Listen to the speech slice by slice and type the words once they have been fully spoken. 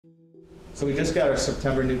So we just got our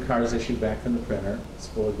September new cars issued back from the printer. It's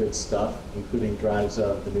full of good stuff, including drives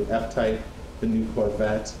of the new F-Type, the new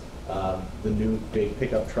Corvette, the new big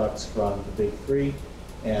pickup trucks from the Big Three,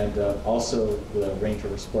 and also the Range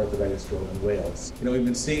Rover Sport that I just drove in Wales. You know, we've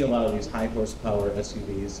been seeing a lot of these high horsepower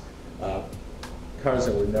SUVs, cars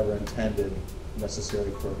that were never intended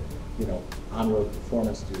necessarily for, you know, on-road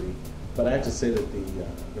performance duty. But I have to say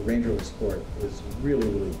that the Range Rover Sport is really,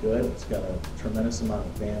 really good. It's got a tremendous amount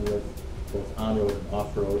of bandwidth, both on-road and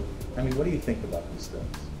off-road. I mean, what do you think about these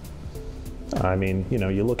things? I mean, you know,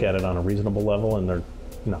 you look at it on a reasonable level, and they're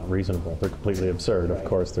not reasonable. They're completely absurd. Right. Of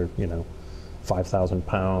course, they're, you know,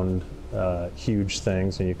 5,000-pound huge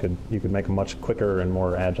things, and you could make a much quicker and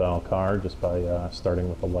more agile car just by starting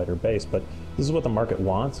with a lighter base. But this is what the market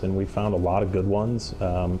wants, and we found a lot of good ones.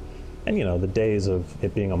 And you know, the days of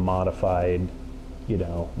it being a modified, you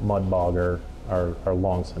know, mud bogger are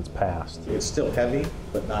long since past. It's still heavy,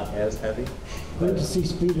 but not as heavy. Good to see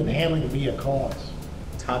speed and handling be a cause.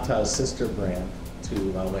 Tata's sister brand to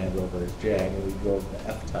Land Rover is Jag, and we drove the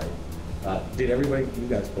F-Type. Did everybody, you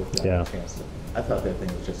guys both got a chance to? I thought that thing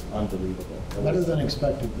was just unbelievable. Better than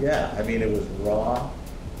expected. Yeah, I mean, it was raw.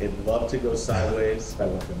 It loved to go sideways. I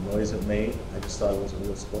loved the noise it made. I just thought it was a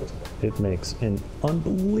real sports car. It makes an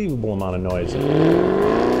unbelievable amount of noise.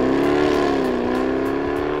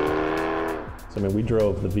 So, I mean, we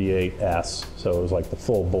drove the V8S, so it was like the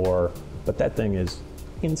full bore, but that thing is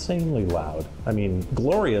insanely loud. I mean,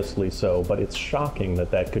 gloriously so, but it's shocking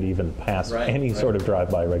that that could even pass any sort of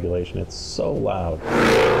drive-by regulation. It's so loud.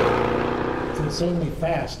 It's insanely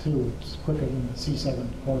fast, too. It's quicker than the C7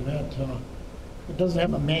 Corvette. It doesn't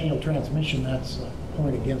have a manual transmission. That's a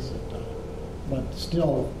point against it. But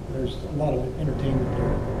still, there's a lot of entertainment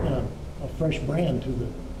there and a fresh brand to the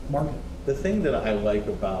market. The thing that I like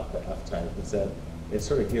about the F-Type is that it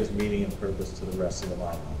sort of gives meaning and purpose to the rest of the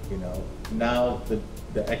lineup. You know, now the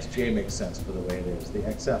XJ makes sense for the way it is. The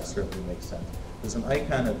XF certainly makes sense. There's an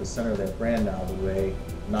icon at the center of that brand now, the way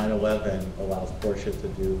 911 allows Porsche to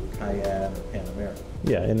do Cayenne or Panamera.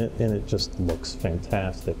 Yeah, and it just looks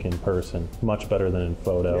fantastic in person, much better than in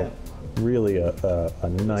photo. Yeah. Really a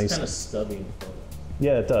nice. It's kind of stubby in photo.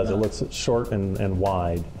 Yeah, it does. It looks short and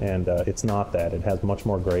wide, and it's not that. It has much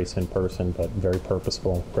more grace in person, but very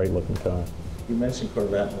purposeful, great-looking car. You mentioned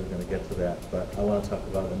Corvette, and we're going to get to that, but I want to talk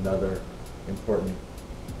about another important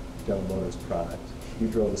General Motors product. You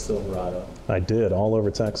drove the Silverado. I did, all over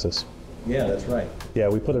Texas. Yeah, that's right. Yeah,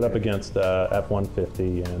 we put it up against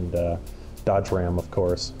F-150 and Dodge Ram, of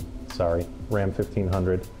course. Sorry, Ram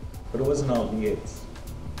 1500. But it wasn't all V8s.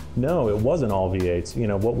 No, it wasn't all V8s. You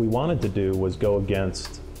know, what we wanted to do was go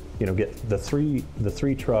against, you know, get the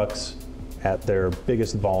three trucks at their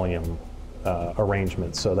biggest volume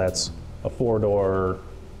arrangement. So that's a four-door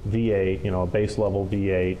V8, you know, a base level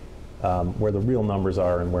V8, where the real numbers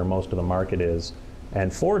are and where most of the market is.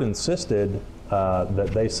 And Ford insisted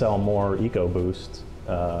that they sell more EcoBoost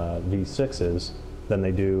V6s than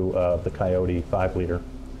they do the Coyote 5-liter.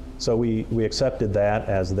 So we accepted that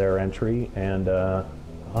as their entry, and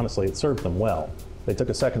honestly, it served them well. They took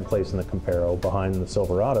a second place in the Comparo behind the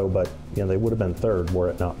Silverado, but you know, they would have been third were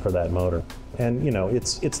it not for that motor. And you know,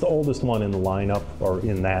 it's the oldest one in the lineup, or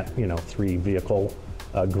in that, you know, 3-vehicle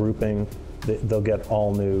grouping. They'll get an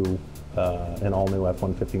all new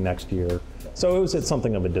F-150 next year. So it was at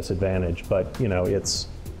something of a disadvantage, but you know,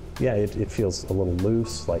 it feels a little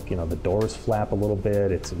loose, like, you know, the doors flap a little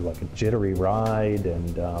bit, it's like a jittery ride,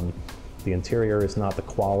 and the interior is not the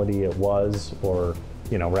quality it was, or,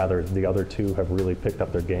 you know, rather the other two have really picked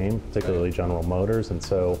up their game, particularly General Motors, and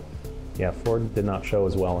so, yeah, Ford did not show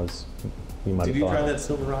as well as you might have thought. Did you drive that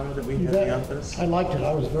Silverado that we had in the office? I liked it.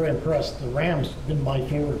 I was very impressed. The Ram's been my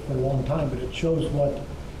favorite for a long time, but it shows what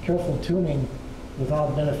careful tuning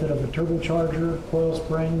without benefit of a turbocharger, coil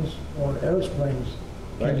springs, or air springs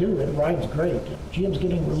can do. It rides great. GM's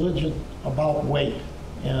getting religious about weight,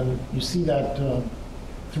 and you see that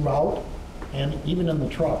throughout, and even in the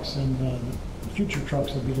trucks. And the future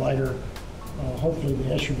trucks will be lighter. Hopefully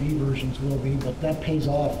the SUV versions will be, but that pays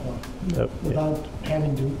off without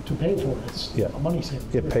having to pay for it. It's a money saver.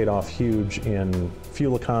 It paid off huge in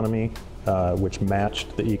fuel economy, which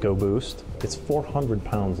matched the EcoBoost. It's 400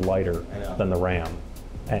 pounds lighter than the Ram.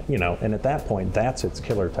 And, you know, and at that point, that's its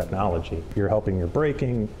killer technology. You're helping your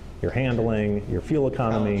braking, your handling, your fuel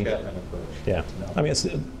economy. Yeah, I mean,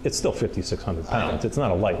 it's still 5,600 pounds. It's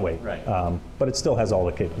not a lightweight, but it still has all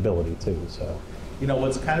the capability too. So, you know,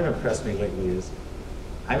 what's kind of impressed me lately is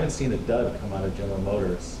I haven't seen a dud come out of General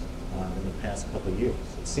Motors in the past couple of years.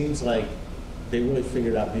 It seems like they really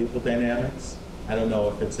figured out vehicle dynamics. I don't know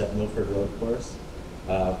if it's at Milford Road Course,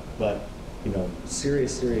 but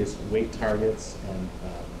serious weight targets and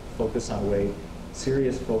focus on weight,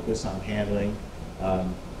 serious focus on handling,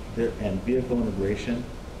 and vehicle integration.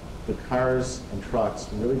 The cars and trucks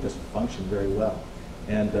really just function very well.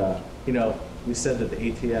 And we said that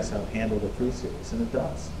the ATS outhandled the 3 Series, and it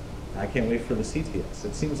does. I can't wait for the CTS.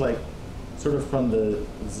 It seems like sort of from the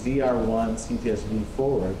ZR1 CTS-V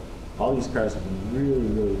forward, all these cars have been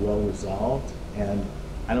really well resolved, and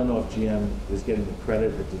I don't know if GM is getting the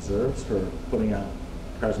credit it deserves for putting out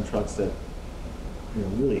cars and trucks that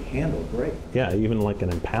really handle great. Yeah, even like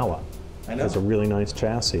an Impala. I know. Has a really nice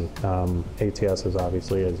chassis. ATS is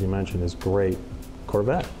obviously, as you mentioned, is great.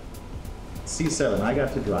 Corvette. C7, I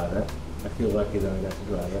got to drive it. I feel lucky that I got to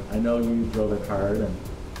drive it. I know you drove it hard and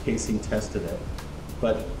Casey tested it,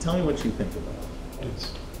 but tell me what you think about it.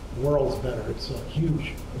 It's worlds better. It's a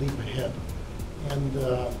huge leap ahead. And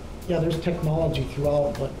yeah, there's technology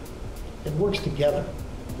throughout, but it works together.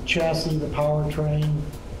 The chassis, the powertrain,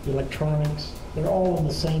 the electronics, they're all on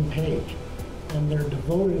the same page. And they're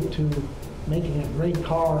devoted to making a great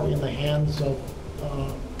car in the hands of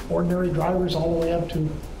ordinary drivers all the way up to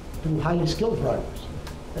highly skilled drivers.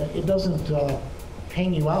 It doesn't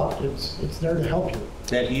hang you out. It's there to help you.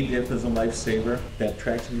 That E-diff is a lifesaver. That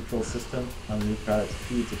traction control system on the new car, it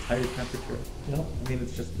feeds a tire temperature. Yep. I mean,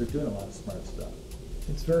 it's just, they're doing a lot of smart stuff.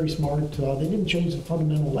 It's very smart. They didn't change the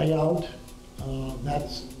fundamental layout.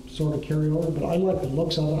 That's sort of carryover, but I like the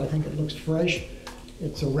looks of it. I think it looks fresh.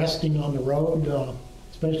 It's arresting on the road,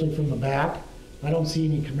 especially from the back. I don't see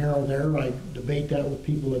any Camaro there. I debate that with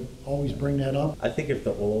people that always bring that up. I think if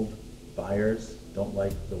the old buyers don't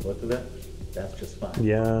like the look of it, that's just fine.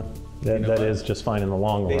 Yeah, that is just fine in the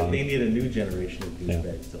long run. They need a new generation of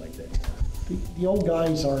douchebags to like that. The old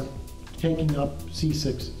guys are taking up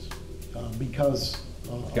C6s because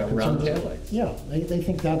It's got round taillights. Yeah, they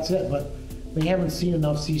think that's it, but they haven't seen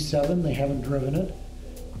enough C7. They haven't driven it,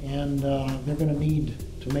 and they're going to need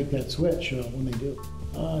to make that switch when they do.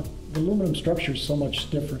 The aluminum structure is so much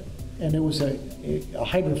different, and it was a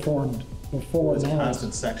hydroformed before. It was a now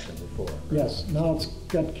constant section before. Right? Yes, now it's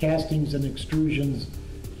got castings and extrusions,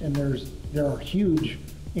 and there are huge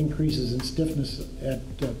increases in stiffness at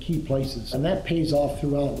key places, and that pays off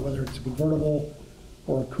throughout, whether it's a convertible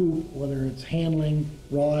or a coupe, whether it's handling,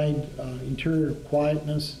 ride, interior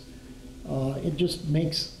quietness. It just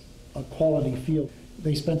makes a quality feel.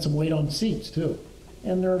 They spent some weight on seats too,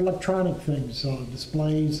 and there are electronic things,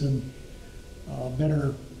 displays and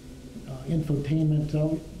better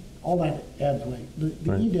infotainment. All that adds weight.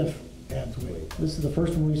 The Right. E-diff adds weight. This is the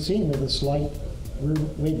first one we've seen with a slight rear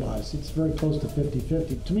weight bias. It's very close to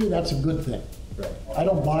 50-50. To me, that's a good thing. Right. I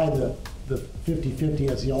don't buy the 50-50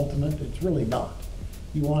 as the ultimate. It's really not.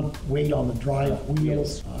 You want weight on the drive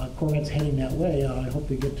wheels. Corvette's heading that way. I hope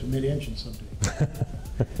they get to mid-engine someday.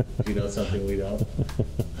 Do you know something we don't?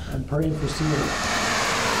 I'm praying for Seattle.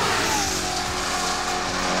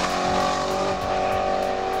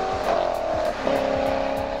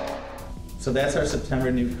 So that's our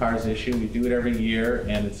September new cars issue. We do it every year,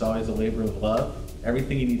 and it's always a labor of love.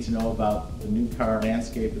 Everything you need to know about the new car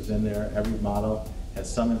landscape is in there. Every model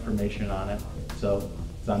has some information on it. So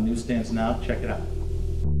it's on newsstands now. Check it out.